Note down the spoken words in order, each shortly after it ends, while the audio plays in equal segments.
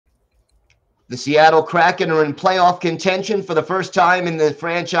The Seattle Kraken are in playoff contention for the first time in the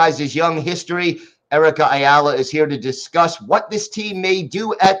franchise's young history. Erica Ayala is here to discuss what this team may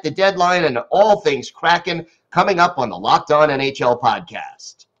do at the deadline and all things Kraken coming up on the Locked On NHL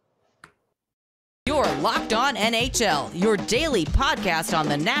podcast. You're Locked On NHL, your daily podcast on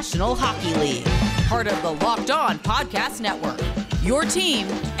the National Hockey League. Part of the Locked On Podcast Network, your team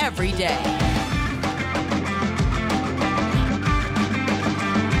every day.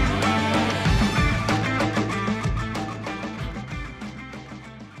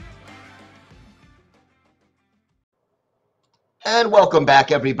 And welcome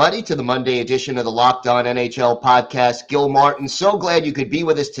back, everybody, to the Monday edition of the Locked On NHL podcast. Gil Martin, so glad you could be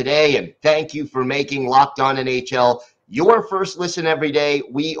with us today, and thank you for making Locked On NHL your first listen every day.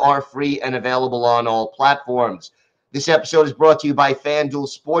 We are free and available on all platforms. This episode is brought to you by FanDuel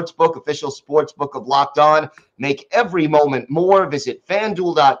Sportsbook, official sportsbook of Locked On. Make every moment more. Visit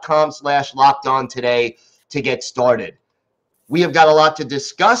FanDuel.com/LockedOn today to get started. We have got a lot to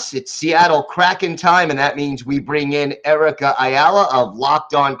discuss. It's Seattle Kraken time, and that means we bring in Erica Ayala of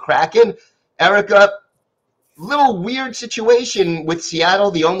Locked On Kraken. Erica, little weird situation with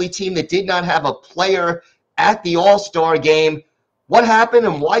Seattle, the only team that did not have a player at the All Star game. What happened,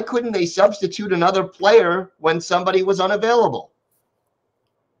 and why couldn't they substitute another player when somebody was unavailable?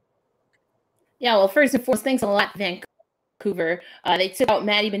 Yeah, well, first and foremost, thanks a lot, Vancouver. They took out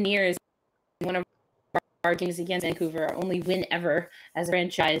Matty Beniers, one of our games against Vancouver, our only win ever as a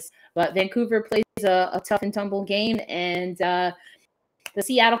franchise. But Vancouver plays a tough and tumble game, and the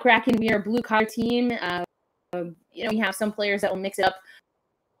Seattle Kraken, we are a blue-collar team. We have some players that will mix it up,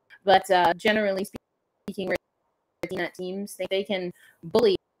 but generally speaking, we're at teams. They can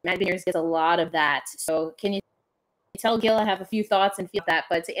bully. Matt Beniers gets a lot of that. So can you tell Gil I have a few thoughts and feel that?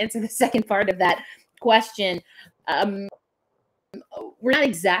 But to answer the second part of that question, we're not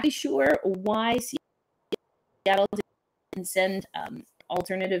exactly sure why Seattle didn't send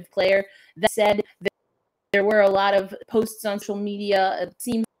alternative player. That said, there were a lot of posts on social media. It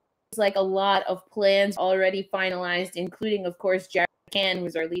seems like a lot of plans already finalized, including, of course, Jared Can,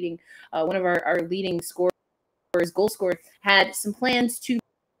 who's our leading, one of our leading goal scorer, had some plans to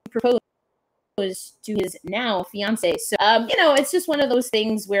propose to his now fiance. So, it's just one of those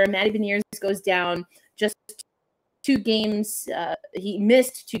things where Matty Beniers goes down just 2 games. He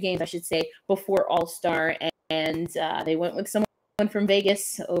missed 2 games, I should say, before All-Star, and they went with someone from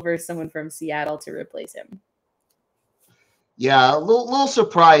Vegas over someone from Seattle to replace him. Yeah, a little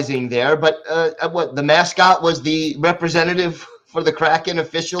surprising there, but what, the mascot was the representative for the Kraken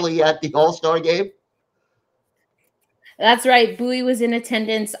officially at the All-Star game? That's right. Bowie was in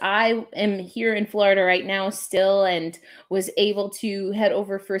attendance. I am here in Florida right now still and was able to head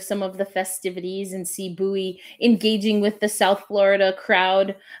over for some of the festivities and see Bowie engaging with the South Florida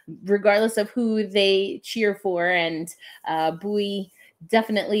crowd, regardless of who they cheer for. And Bowie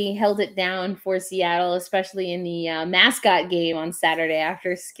definitely held it down for Seattle, especially in the mascot game on Saturday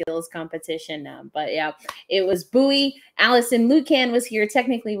after skills competition. But yeah, it was Bowie. Allison Lucan was here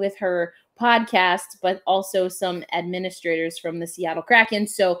technically with her podcast, but also some administrators from the Seattle Kraken.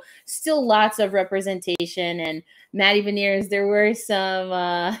 So still lots of representation. And Matty Beniers, there were some,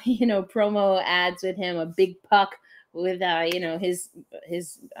 promo ads with him, a big puck with, his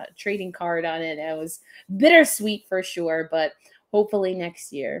trading card on it. It was bittersweet for sure, but hopefully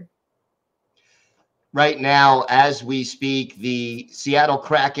next year. Right now, as we speak, the Seattle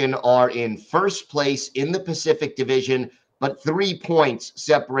Kraken are in first place in the Pacific Division, but 3 points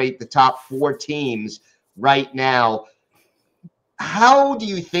separate the top 4 teams right now. How do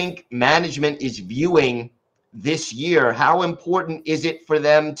you think management is viewing this year? How important is it for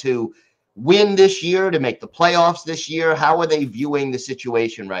them to win this year, to make the playoffs this year? How are they viewing the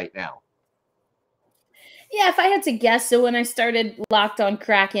situation right now? Yeah, if I had to guess, so when I started Locked On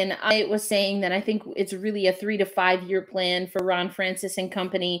Kraken, I was saying that I think it's really a 3 to 5 year plan for Ron Francis and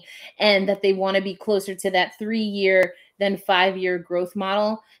company, and that they want to be closer to that 3-year than 5-year growth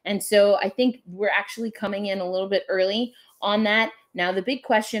model. And so I think we're actually coming in a little bit early on that. Now, the big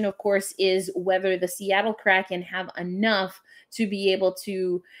question, of course, is whether the Seattle Kraken have enough to be able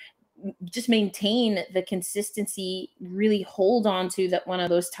to just maintain the consistency, really hold on to that one of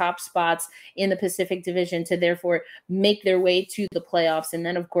those top spots in the Pacific Division to therefore make their way to the playoffs. And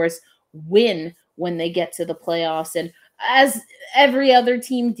then, of course, win when they get to the playoffs. And as every other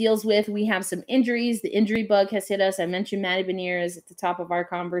team deals with, we have some injuries. The injury bug has hit us. I mentioned Matty Beniers at the top of our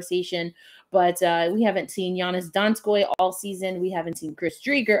conversation, but we haven't seen Giannis Donskoy all season. We haven't seen Chris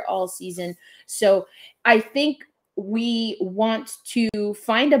Drieger all season. So I think we want to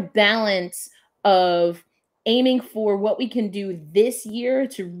find a balance of aiming for what we can do this year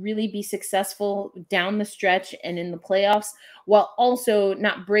to really be successful down the stretch and in the playoffs, while also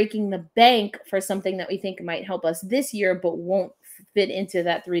not breaking the bank for something that we think might help us this year, but won't fit into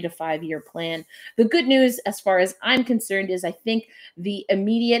that 3 to 5 year plan. The good news, as far as I'm concerned, is I think the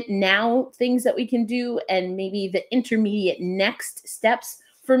immediate now things that we can do and maybe the intermediate next steps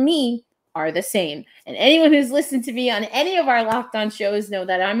for me are the same. And anyone who's listened to me on any of our Locked On shows know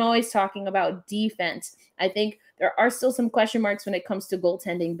that I'm always talking about defense. I think there are still some question marks when it comes to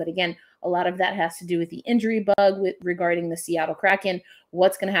goaltending, but again, a lot of that has to do with the injury bug regarding the Seattle Kraken,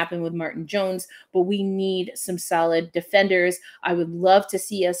 what's going to happen with Martin Jones, but we need some solid defenders. I would love to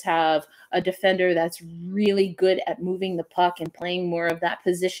see us have a defender that's really good at moving the puck and playing more of that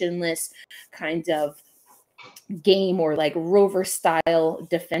positionless kind of game, or like rover style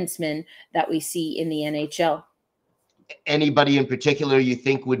defenseman that we see in the NHL. Anybody in particular you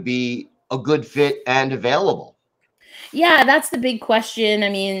think would be a good fit and available? Yeah, that's the big question. I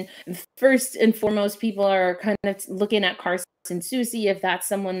mean, first and foremost, people are kind of looking at Carson Soucy, if that's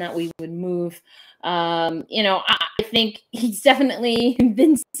someone that we would move. I think he's definitely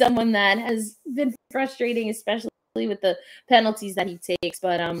been someone that has been frustrating, especially with the penalties that he takes.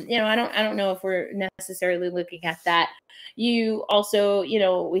 But I don't know if we're necessarily looking at that. You also,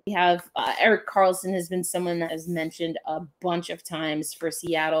 we have Erik Karlsson has been someone that has mentioned a bunch of times for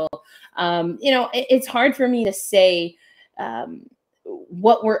Seattle. It's hard for me to say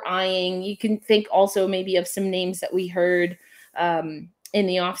what we're eyeing. You can think also maybe of some names that we heard in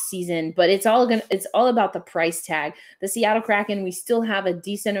the off season, but it's all about the price tag. The Seattle Kraken, we still have a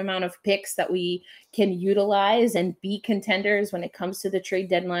decent amount of picks that we can utilize and be contenders when it comes to the trade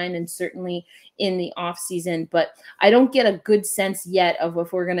deadline, and certainly in the off season. But I don't get a good sense yet of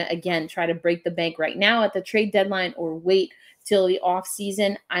if we're going to, again, try to break the bank right now at the trade deadline or wait till the off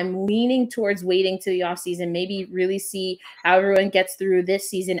season. I'm leaning towards waiting to the off season, maybe really see how everyone gets through this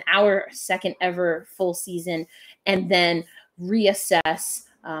season, our second ever full season, and then reassess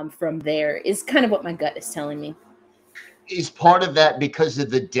from there is kind of what my gut is telling me. Is part of that because of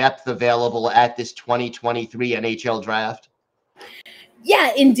the depth available at this 2023 NHL draft?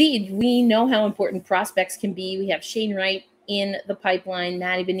 Yeah, indeed. We know how important prospects can be. We have Shane Wright in the pipeline,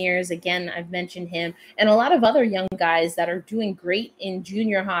 Matty Beniers, again, I've mentioned him, and a lot of other young guys that are doing great in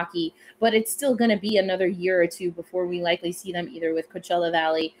junior hockey, but it's still going to be another year or two before we likely see them either with Coachella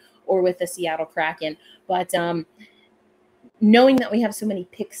Valley or with the Seattle Kraken. But knowing that we have so many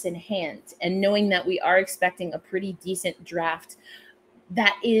picks in hand and knowing that we are expecting a pretty decent draft,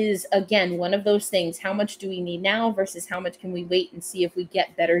 that is, again, one of those things. How much do we need now versus how much can we wait and see if we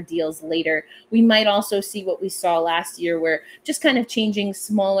get better deals later? We might also see what we saw last year, where just kind of changing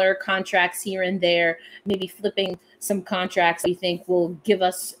smaller contracts here and there, maybe flipping some contracts we think will give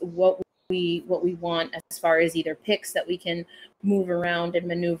us what we want as far as either picks that we can move around and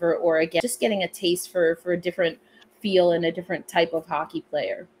maneuver, or again, just getting a taste for a different feel and a different type of hockey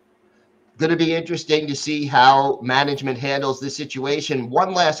player. Going to be interesting to see how management handles this situation.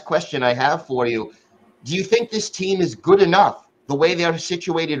 One last question I have for you. Do you think this team is good enough, the way they're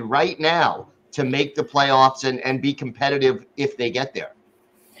situated right now, to make the playoffs and be competitive if they get there?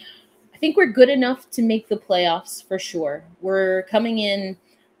 I think we're good enough to make the playoffs for sure. We're coming in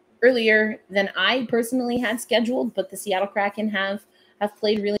earlier than I personally had scheduled, but the Seattle Kraken have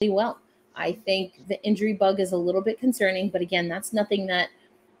played really well. I think the injury bug is a little bit concerning, but again, that's nothing that,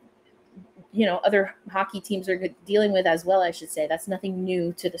 other hockey teams are dealing with as well, I should say. That's nothing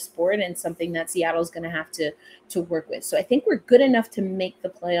new to the sport and something that Seattle's going to have to work with. So I think we're good enough to make the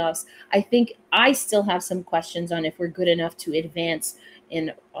playoffs. I think I still have some questions on if we're good enough to advance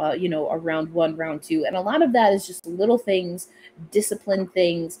in, a round one, round two. And a lot of that is just little things, discipline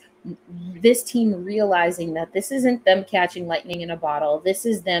things, this team realizing that this isn't them catching lightning in a bottle. This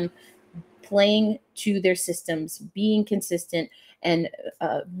is them playing to their systems, being consistent, and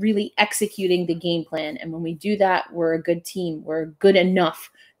really executing the game plan. And when we do that, we're a good team. We're a good enough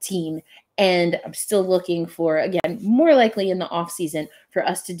team. And I'm still looking for, again, more likely in the offseason, for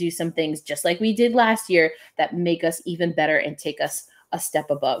us to do some things just like we did last year that make us even better and take us a step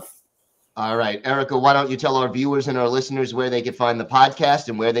above. All right, Erica, why don't you tell our viewers and our listeners where they could find the podcast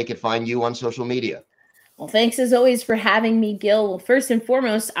and where they could find you on social media? Well, thanks as always for having me, Gil. Well, first and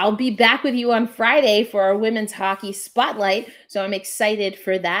foremost, I'll be back with you on Friday for our women's hockey spotlight. So I'm excited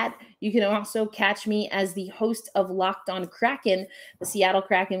for that. You can also catch me as the host of Locked On Kraken. The Seattle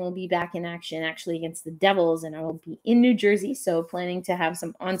Kraken will be back in action actually against the Devils, and I will be in New Jersey. So planning to have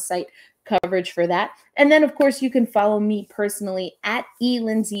some on-site coverage for that. And then, of course, you can follow me personally at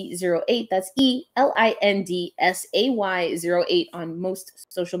elindsay08. That's ELINDSAY08 on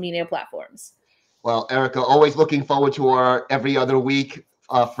most social media platforms. Well, Erica, always looking forward to our every other week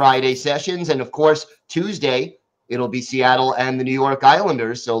Friday sessions. And of course, Tuesday, it'll be Seattle and the New York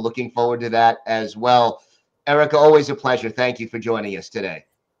Islanders. So looking forward to that as well. Erica, always a pleasure. Thank you for joining us today.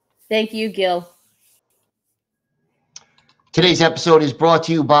 Thank you, Gil. Today's episode is brought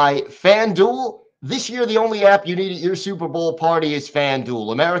to you by FanDuel. This year, the only app you need at your Super Bowl party is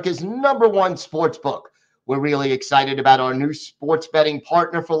FanDuel, America's #1 sports book. We're really excited about our new sports betting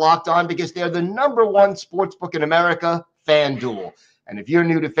partner for Locked On because they're the #1 sports book in America, FanDuel. And if you're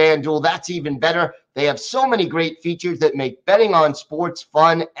new to FanDuel, that's even better. They have so many great features that make betting on sports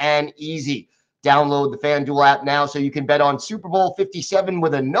fun and easy. Download the FanDuel app now so you can bet on Super Bowl 57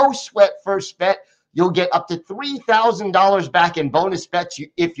 with a no-sweat first bet. You'll get up to $3,000 back in bonus bets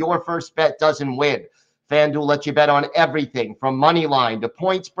if your first bet doesn't win. FanDuel lets you bet on everything from money line to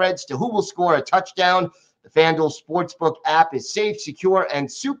point spreads to who will score a touchdown. The FanDuel Sportsbook app is safe, secure,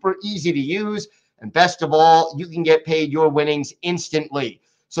 and super easy to use. And best of all, you can get paid your winnings instantly.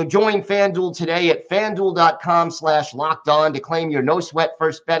 So join FanDuel today at FanDuel.com/LockedOn to claim your no-sweat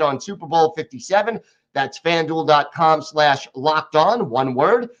first bet on Super Bowl 57. That's FanDuel.com/LockedOn, one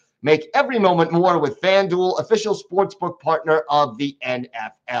word. Make every moment more with FanDuel, official sportsbook partner of the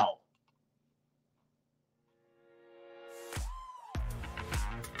NFL.